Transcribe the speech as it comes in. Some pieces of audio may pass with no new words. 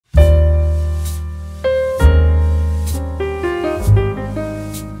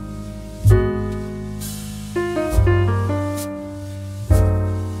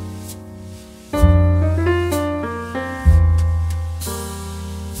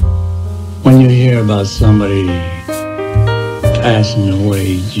When you hear about somebody passing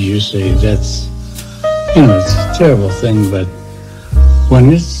away, you say that's, it's a terrible thing, but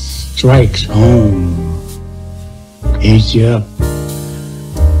when it strikes home, eats you up.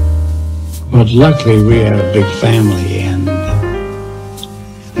 But luckily we had a big family, and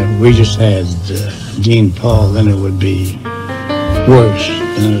if we just had Dean Paul, then it would be worse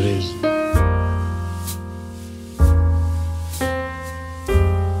than it is.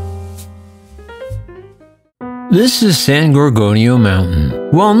 This is San Gorgonio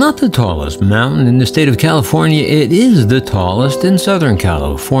Mountain. While not the tallest mountain in the state of California, it is the tallest in Southern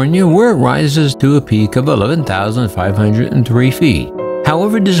California, where it rises to a peak of 11,503 feet.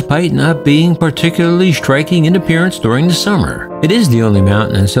 However, despite not being particularly striking in appearance during the summer, it is the only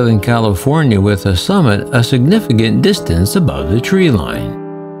mountain in Southern California with a summit a significant distance above the tree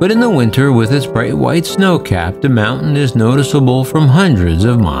line. But in the winter, with its bright white snow cap, the mountain is noticeable from hundreds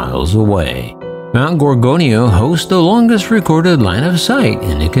of miles away. Mount Gorgonio hosts the longest recorded line of sight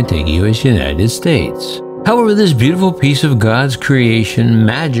in the contiguous United States. However, this beautiful piece of God's creation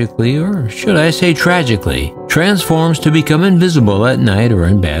magically, or should I say tragically, transforms to become invisible at night or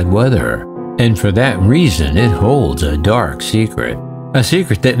in bad weather. And for that reason, it holds a dark secret. A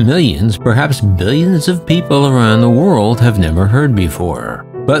secret that millions, perhaps billions of people around the world have never heard before.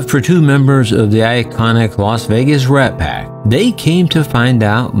 But for two members of the iconic Las Vegas Rat Pack, they came to find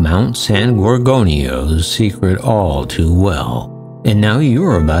out Mount San Gorgonio's secret all too well. And now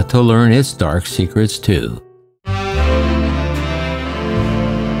you're about to learn its dark secrets too.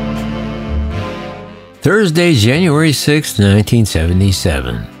 Thursday, January 6,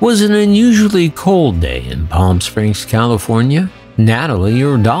 1977, was an unusually cold day in Palm Springs, California. Natalie,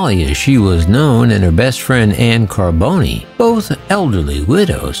 or Dolly as she was known, and her best friend Ann Carboni, both elderly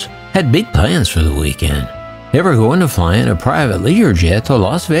widows, had big plans for the weekend. They were going to fly in a private Learjet to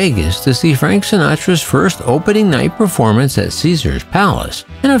Las Vegas to see Frank Sinatra's first opening night performance at Caesar's Palace,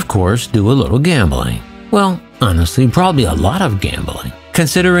 and of course do a little gambling. Well, honestly, probably a lot of gambling,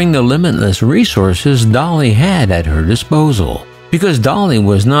 considering the limitless resources Dolly had at her disposal. Because Dolly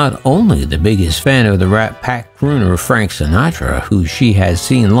was not only the biggest fan of the Rat Pack crooner Frank Sinatra, who she has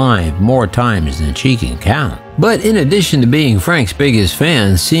seen live more times than she can count, but in addition to being Frank's biggest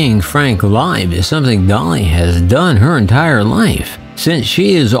fan, seeing Frank live is something Dolly has done her entire life, since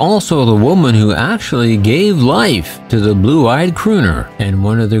she is also the woman who actually gave life to the blue-eyed crooner and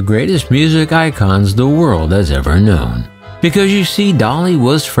one of the greatest music icons the world has ever known. Because you see, Dolly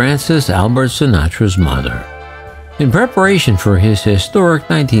was Francis Albert Sinatra's mother. In preparation for his historic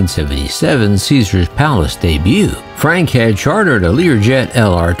 1977 Caesar's Palace debut, Frank had chartered a Learjet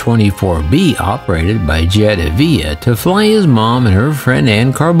LR-24B operated by Jet Avia to fly his mom and her friend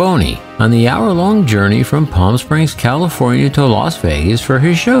Ann Carboni on the hour-long journey from Palm Springs, California to Las Vegas for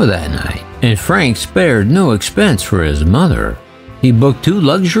his show that night. And Frank spared no expense for his mother. He booked 2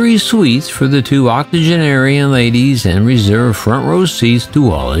 luxury suites for the 2 octogenarian ladies and reserved front-row seats to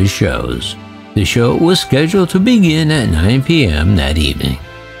all his shows. The show was scheduled to begin at 9 p.m. that evening.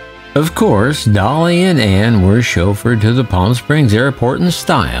 Of course, Dolly and Ann were chauffeured to the Palm Springs airport in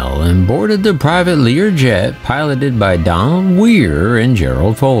style and boarded the private Learjet piloted by Donald Weir and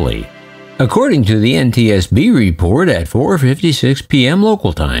Gerald Foley. According to the NTSB report, at 4:56 p.m.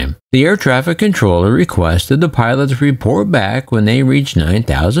 local time, the air traffic controller requested the pilots report back when they reached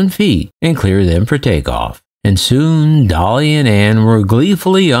 9,000 feet and clear them for takeoff. And soon, Dolly and Ann were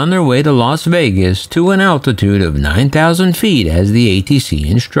gleefully on their way to Las Vegas to an altitude of 9,000 feet as the ATC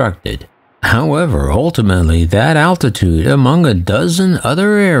instructed. However, ultimately, that altitude, among a dozen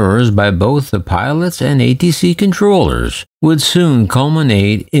other errors by both the pilots and ATC controllers, would soon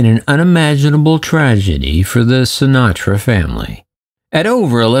culminate in an unimaginable tragedy for the Sinatra family. At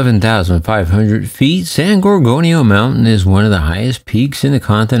over 11,500 feet, San Gorgonio Mountain is one of the highest peaks in the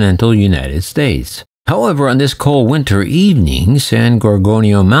continental United States. However, on this cold winter evening, San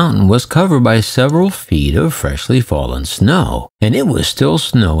Gorgonio Mountain was covered by several feet of freshly fallen snow, and it was still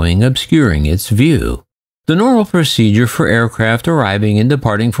snowing, obscuring its view. The normal procedure for aircraft arriving and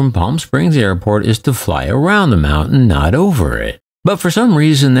departing from Palm Springs Airport is to fly around the mountain, not over it. But for some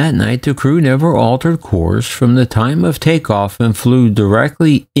reason that night, the crew never altered course from the time of takeoff and flew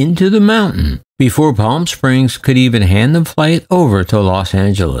directly into the mountain before Palm Springs could even hand the flight over to Los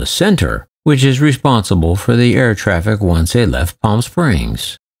Angeles Center, which is responsible for the air traffic once they left Palm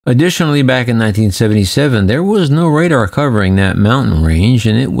Springs. Additionally, back in 1977, there was no radar covering that mountain range,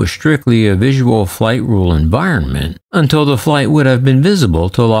 and it was strictly a visual flight rule environment until the flight would have been visible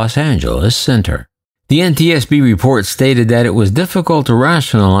to Los Angeles Center. The NTSB report stated that it was difficult to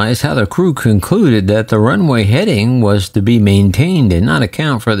rationalize how the crew concluded that the runway heading was to be maintained and not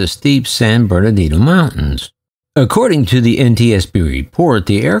account for the steep San Bernardino Mountains. According to the NTSB report,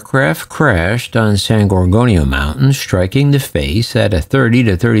 the aircraft crashed on San Gorgonio Mountain, striking the face at a 30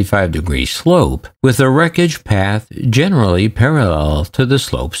 to 35 degree slope, with the wreckage path generally parallel to the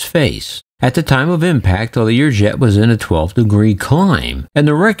slope's face. At the time of impact, the Learjet was in a 12-degree climb, and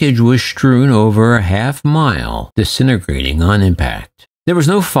the wreckage was strewn over a half-mile, disintegrating on impact. There was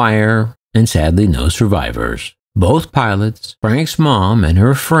no fire, and sadly no survivors. Both pilots, Frank's mom, and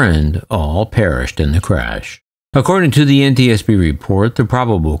her friend all perished in the crash. According to the NTSB report, the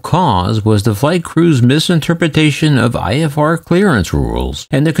probable cause was the flight crew's misinterpretation of IFR clearance rules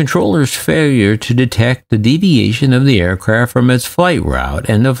and the controller's failure to detect the deviation of the aircraft from its flight route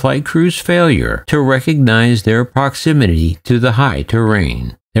and the flight crew's failure to recognize their proximity to the high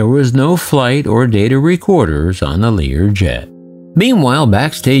terrain. There was no flight or data recorders on the Learjet. Meanwhile,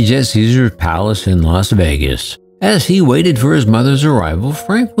 backstage at Caesar's Palace in Las Vegas, as he waited for his mother's arrival,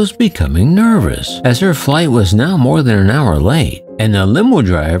 Frank was becoming nervous, as her flight was now more than an hour late, and the limo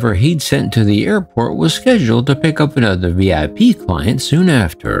driver he'd sent to the airport was scheduled to pick up another VIP client soon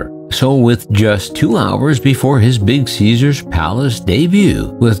after. So with just 2 hours before his big Caesar's Palace debut,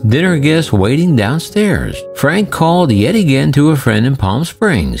 with dinner guests waiting downstairs, Frank called yet again to a friend in Palm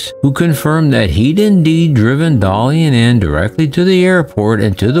Springs, who confirmed that he'd indeed driven Dolly and Ann directly to the airport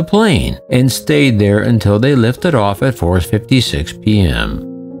and to the plane, and stayed there until they lifted off at 4:56 p.m.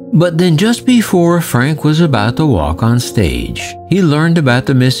 But then just before Frank was about to walk on stage, he learned about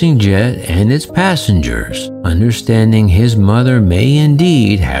the missing jet and its passengers, understanding his mother may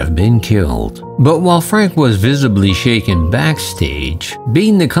indeed have been killed. But while Frank was visibly shaken backstage,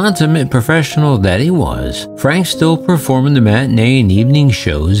 being the consummate professional that he was, Frank still performed the matinee and evening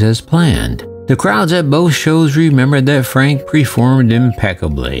shows as planned. The crowds at both shows remembered that Frank performed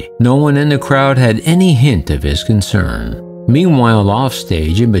impeccably. No one in the crowd had any hint of his concern. Meanwhile,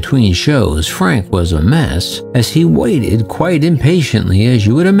 offstage in between shows, Frank was a mess, as he waited quite impatiently, as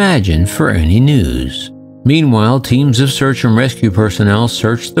you would imagine, for any news. Meanwhile, teams of search and rescue personnel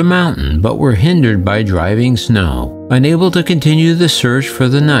searched the mountain but were hindered by driving snow. Unable to continue the search for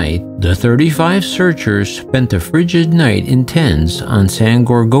the night, the 35 searchers spent a frigid night in tents on San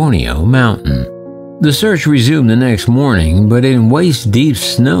Gorgonio Mountain. The search resumed the next morning, but in waist-deep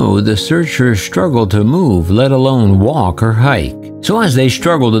snow, the searchers struggled to move, let alone walk or hike. So as they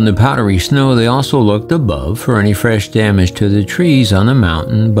struggled in the powdery snow, they also looked above for any fresh damage to the trees on the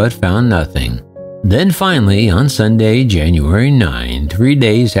mountain, but found nothing. Then finally, on Sunday, January 9, 3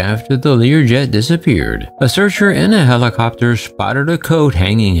 days after the Learjet disappeared, a searcher in a helicopter spotted a coat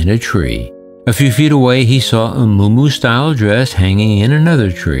hanging in a tree. A few feet away, he saw a muumuu-style dress hanging in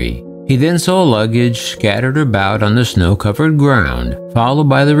another tree. He then saw luggage scattered about on the snow-covered ground, followed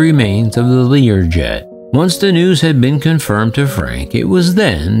by the remains of the Learjet. Once the news had been confirmed to Frank, it was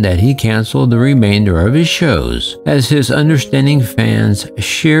then that he canceled the remainder of his shows, as his understanding fans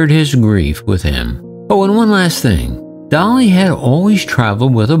shared his grief with him. Oh, and one last thing. Dolly had always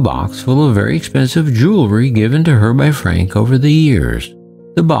traveled with a box full of very expensive jewelry given to her by Frank over the years.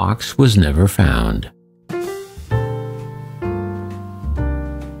 The box was never found.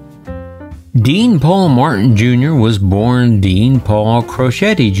 Dean Paul Martin Jr. was born Dean Paul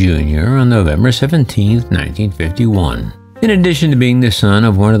Crocetti Jr. on November 17, 1951. In addition to being the son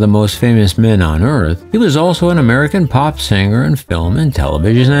of one of the most famous men on earth, he was also an American pop singer and film and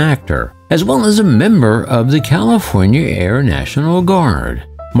television actor, as well as a member of the California Air National Guard.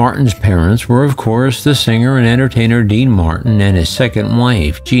 Martin's parents were, of course, the singer and entertainer Dean Martin and his second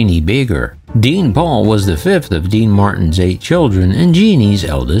wife, Jeannie Baker. Dean Paul was the fifth of Dean Martin's 8 children and Jeannie's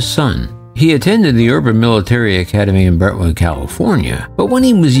eldest son. He attended the Urban Military Academy in Brentwood, California, but when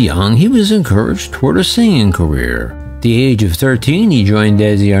he was young, he was encouraged toward a singing career. At the age of 13, he joined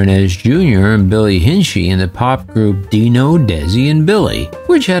Desi Arnaz Jr. and Billy Hinsche in the pop group Dino, Desi, and Billy,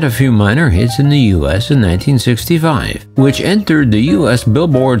 which had a few minor hits in the U.S. in 1965, which entered the U.S.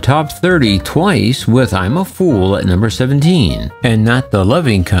 Billboard Top 30 twice with I'm a Fool at number 17, and Not the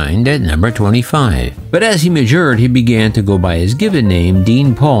Loving Kind at number 25. But as he matured, he began to go by his given name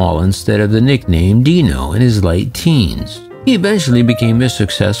Dean Paul instead of the nickname Dino in his late teens. He eventually became a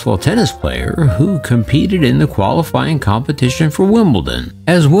successful tennis player who competed in the qualifying competition for Wimbledon,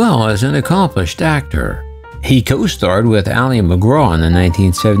 as well as an accomplished actor. He co-starred with Ali MacGraw in the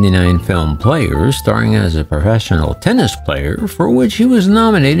 1979 film Players, starring as a professional tennis player, for which he was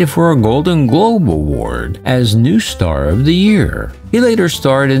nominated for a Golden Globe Award as New Star of the Year. He later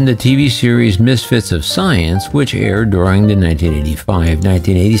starred in the TV series Misfits of Science, which aired during the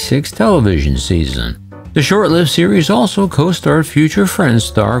 1985-1986 television season. The short-lived series also co-starred future Friends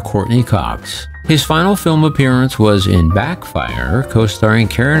star Courtney Cox. His final film appearance was in Backfire, co-starring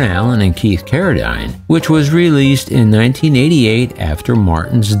Karen Allen and Keith Carradine, which was released in 1988 after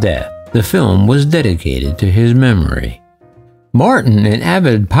Martin's death. The film was dedicated to his memory. Martin, an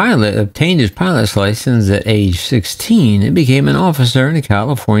avid pilot, obtained his pilot's license at age 16 and became an officer in the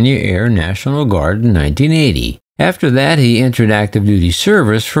California Air National Guard in 1980. After that, he entered active duty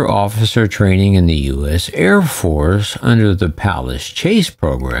service for officer training in the U.S. Air Force under the Palace Chase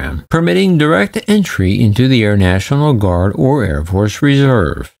program, permitting direct entry into the Air National Guard or Air Force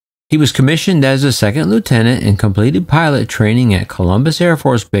Reserve. He was commissioned as a second lieutenant and completed pilot training at Columbus Air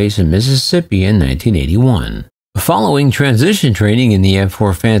Force Base in Mississippi in 1981. Following transition training in the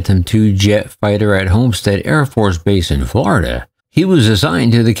F-4 Phantom II jet fighter at Homestead Air Force Base in Florida, he was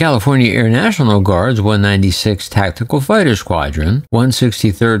assigned to the California Air National Guard's 196th Tactical Fighter Squadron,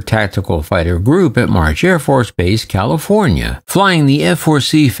 163rd Tactical Fighter Group at March Air Force Base, California, flying the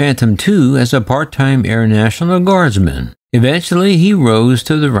F-4C Phantom II as a part-time Air National Guardsman. Eventually, he rose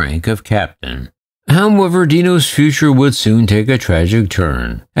to the rank of captain. However, Dino's future would soon take a tragic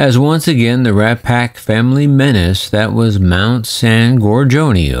turn, as once again the Rat Pack family menace that was Mount San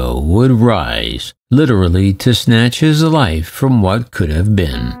Gorgonio would rise, literally to snatch his life from what could have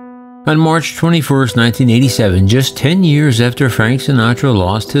been. On March 21, 1987, just 10 years after Frank Sinatra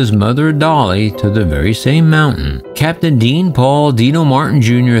lost his mother Dolly to the very same mountain, Captain Dean Paul Dino Martin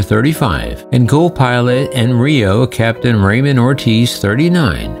Jr., 35, and co-pilot en Rio Captain Raymond Ortiz,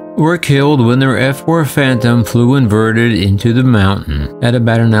 39, were killed when their F-4 Phantom flew inverted into the mountain at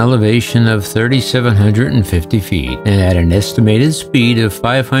about an elevation of 3,750 feet and at an estimated speed of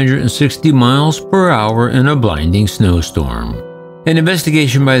 560 miles per hour in a blinding snowstorm. An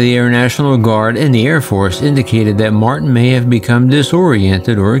investigation by the Air National Guard and the Air Force indicated that Martin may have become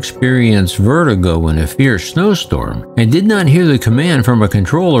disoriented or experienced vertigo in a fierce snowstorm and did not hear the command from a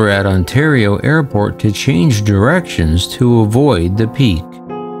controller at Ontario Airport to change directions to avoid the peak.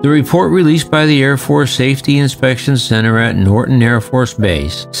 The report released by the Air Force Safety Inspection Center at Norton Air Force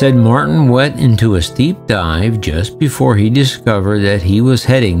Base said Martin went into a steep dive just before he discovered that he was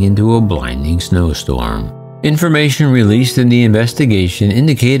heading into a blinding snowstorm. Information released in the investigation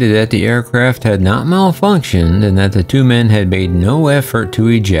indicated that the aircraft had not malfunctioned and that the two men had made no effort to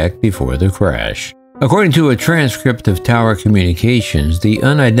eject before the crash. According to a transcript of tower communications, the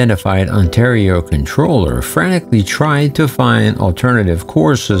unidentified Ontario controller frantically tried to find alternative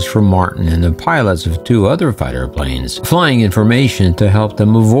courses for Martin and the pilots of two other fighter planes, flying information to help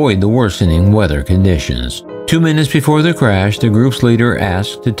them avoid the worsening weather conditions. 2 minutes before the crash, the group's leader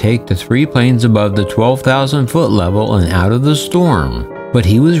asked to take the three planes above the 12,000-foot level and out of the storm, but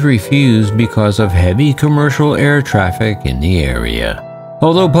he was refused because of heavy commercial air traffic in the area.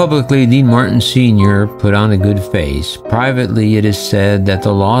 Although publicly Dean Martin Sr. put on a good face, privately it is said that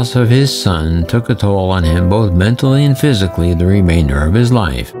the loss of his son took a toll on him both mentally and physically the remainder of his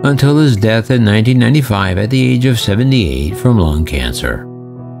life, until his death in 1995 at the age of 78 from lung cancer.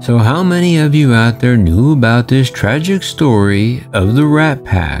 So how many of you out there knew about this tragic story of the Rat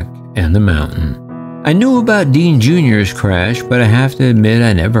Pack and the mountain? I knew about Dean Jr.'s crash, but I have to admit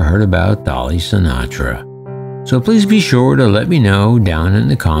I never heard about Dolly Sinatra. So please be sure to let me know down in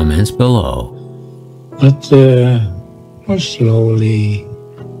the comments below. But we're slowly,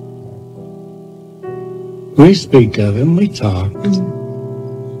 we speak of him, we talk,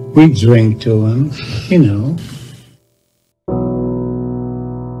 we drink to him, you know.